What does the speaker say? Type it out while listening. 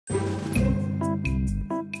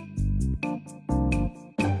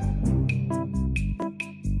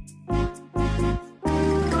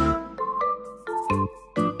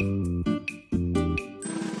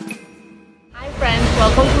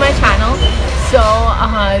welcome to my channel. So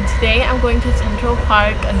today I'm going to Central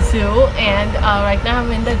Park Zoo, and right now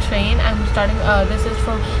I'm in the train. I'm starting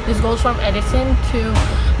this goes from Edison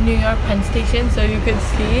to New York Penn Station. So you can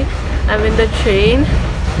see I'm in the train.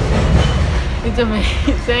 It's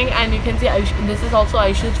amazing, and you can see this is also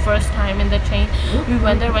Aishu's first time in the train. We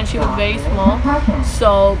went there when she was very small,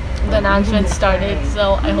 so the announcement started.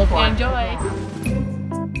 So I hope you enjoy.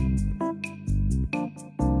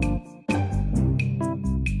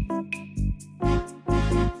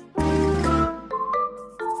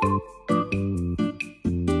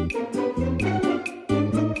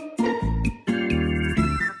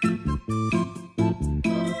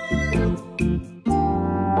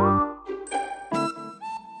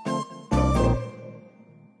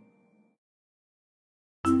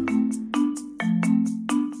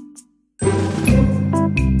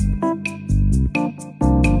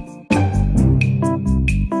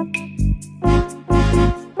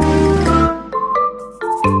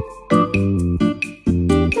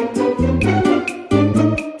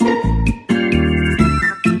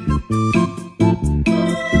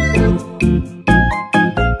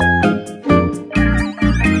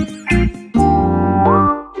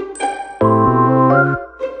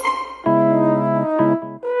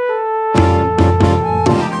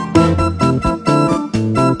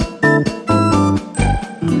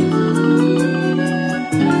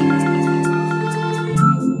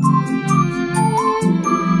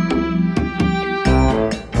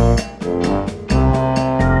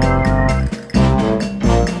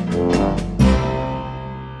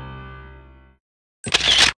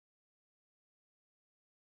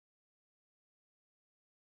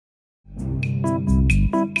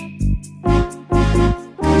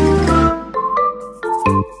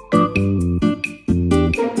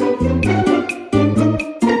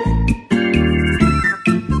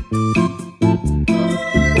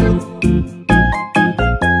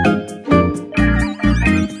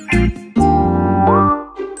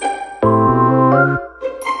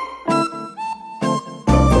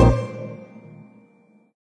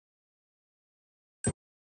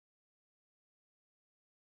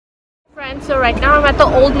 Friends, so right now I'm at the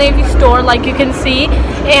Old Navy store, like you can see,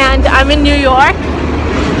 and I'm in New York.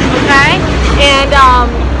 Okay, and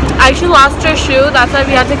Aishu lost her shoe. That's why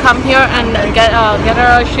we had to come here and get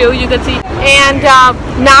her a shoe. You can see, and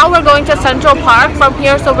now we're going to Central Park from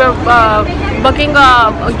here. So we're booking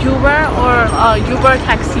a Uber or a Uber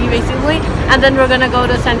taxi basically, and then we're gonna go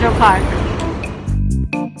to Central Park.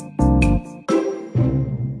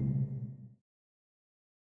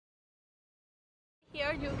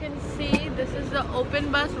 Here you can see this is the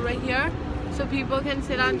open bus right here, so people can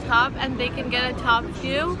sit on top and they can get a top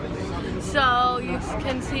view. So you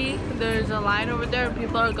can see there's a line over there,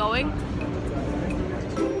 people are going.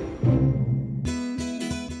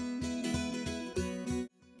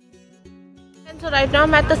 And so right now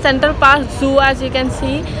I'm at the Central Park Zoo, as you can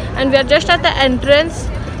see, and we are just at the entrance,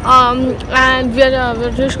 and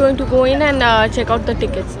we're just going to go in and check out the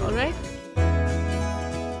tickets. All right.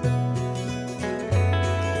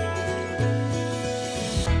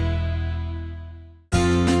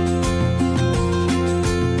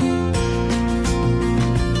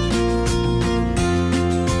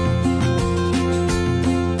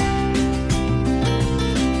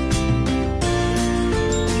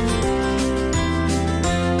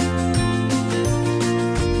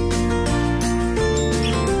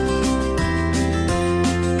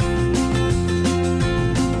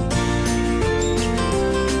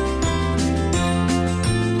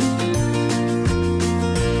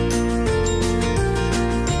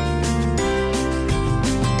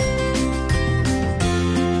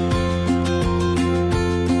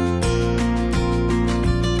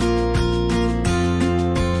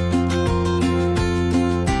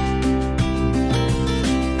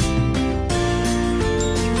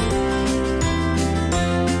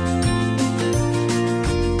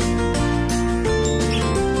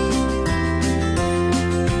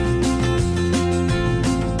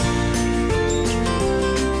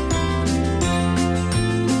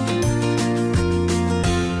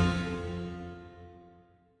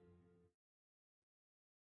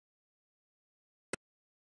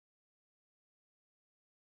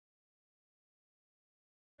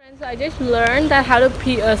 Friends, I just learned that how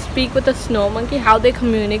to speak with a snow monkey, how they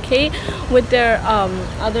communicate with their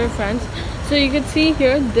other friends. So you can see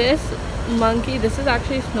here, this monkey, this is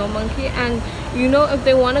actually a snow monkey, and you know, if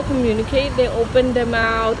they want to communicate, they open them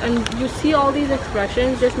out, and you see all these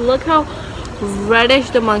expressions. Just look how reddish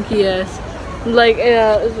the monkey is. Like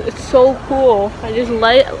it's so cool. I just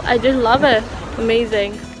love it.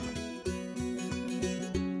 Amazing.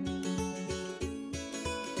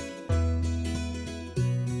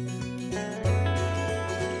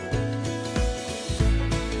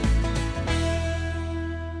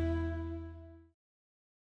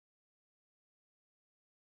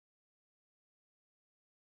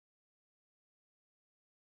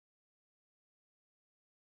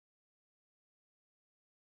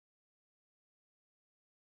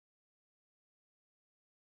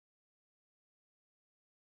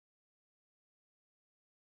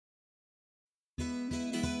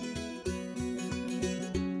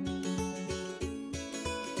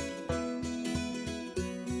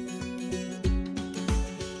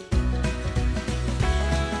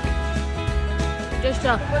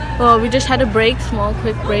 we just had a break,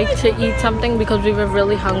 quick break to eat something because we were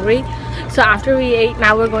really hungry. So after we ate,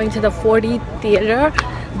 now we're going to the 4D theater.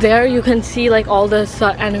 There you can see like all the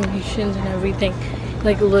animations and everything,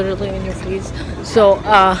 like literally in your face. So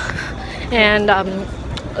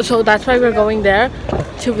so that's why we're going there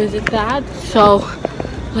to visit that. So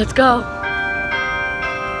let's go.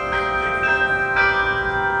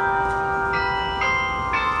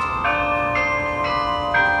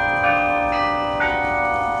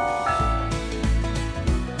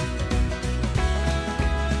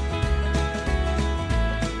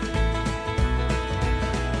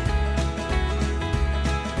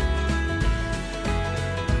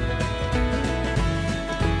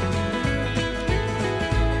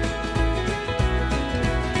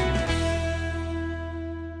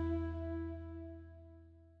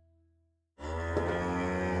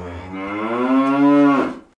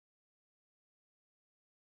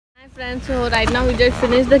 Friends, so right now we just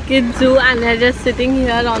finished the kids zoo and they're just sitting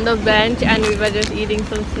here on the bench and we were just eating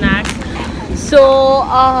some snacks. So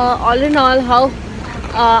all in all,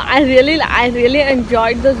 I really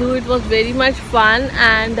enjoyed the zoo. It was very much fun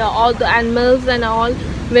and all the animals and all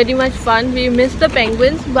very much fun. We missed the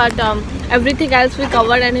penguins, but everything else we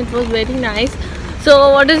covered and it was very nice.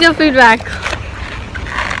 So what is your feedback?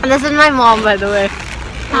 This is my mom, by the way.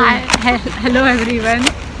 Hi, hello everyone.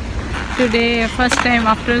 Today, first time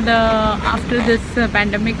after this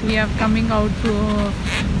pandemic, we are coming out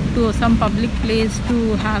to some public place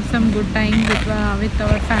to have some good time with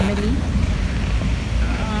our family.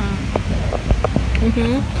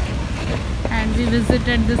 And we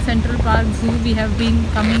visited the Central Park Zoo. We have been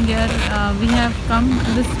coming here. We have come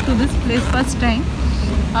to this place first time.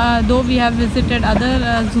 Though we have visited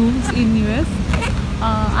other zoos in US.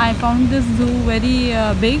 I found this zoo very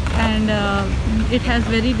big and it has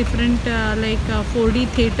very different 4D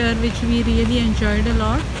theater which we really enjoyed a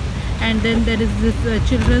lot. And then there is this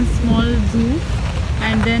children's small zoo,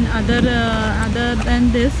 and then other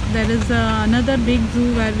than this there is another big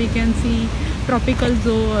zoo where we can see tropical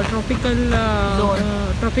zone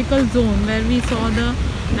where we saw the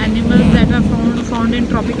animals that are found in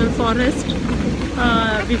tropical forest.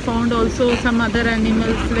 We found also some other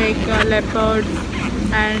animals like leopards,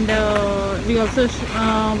 and we also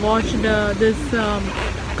watched this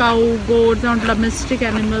cow, goats, and domestic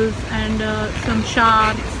animals, and some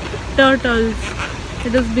sharks, turtles.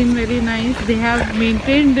 It has been very nice. They have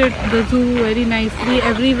maintained the zoo very nicely.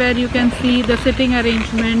 Everywhere you can see the sitting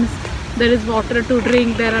arrangements. There is water to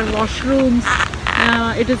drink. There are washrooms.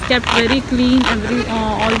 It is kept very clean.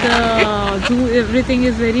 All the zoo, everything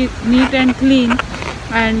is very neat and clean.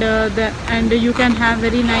 And you can have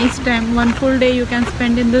very nice time. One full day you can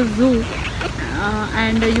spend in the zoo,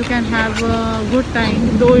 and you can have a good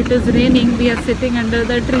time. Though it is raining, we are sitting under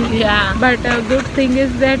the tree. Yeah. But a good thing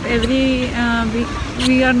is that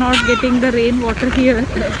we are not getting the rain water here.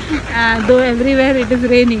 Though everywhere it is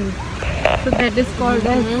raining. So that is called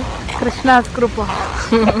as Krishna's Krupa.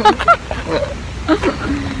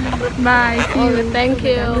 Bye. Thank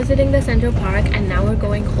you. I'm visiting the Central Park and now we're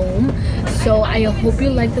going home. So I hope you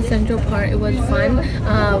liked the Central Park. It was fun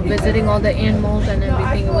visiting all the animals and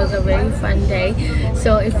everything. It was a very fun day.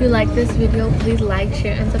 So if you like this video, please like,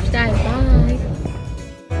 share and subscribe. Bye.